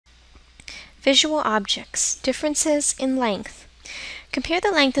Visual objects. Differences in length. Compare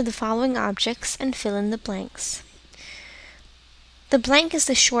the length of the following objects and fill in the blanks. The blank is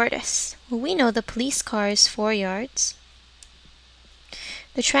the shortest. Well, we know the police car is 4 yards.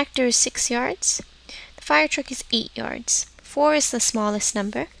 The tractor is 6 yards. The fire truck is 8 yards. 4 is the smallest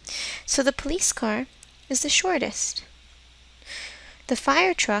number, so the police car is the shortest. The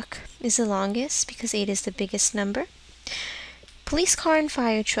fire truck is the longest because 8 is the biggest number. Police car and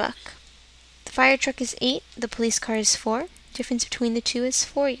fire truck. The fire truck is 8, the police car is 4. Difference between the two is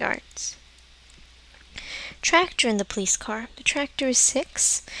 4 yards. Tractor and the police car. The tractor is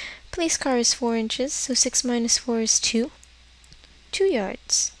 6. Police car is 4 inches, so 6 minus 4 is 2. 2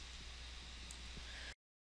 yards.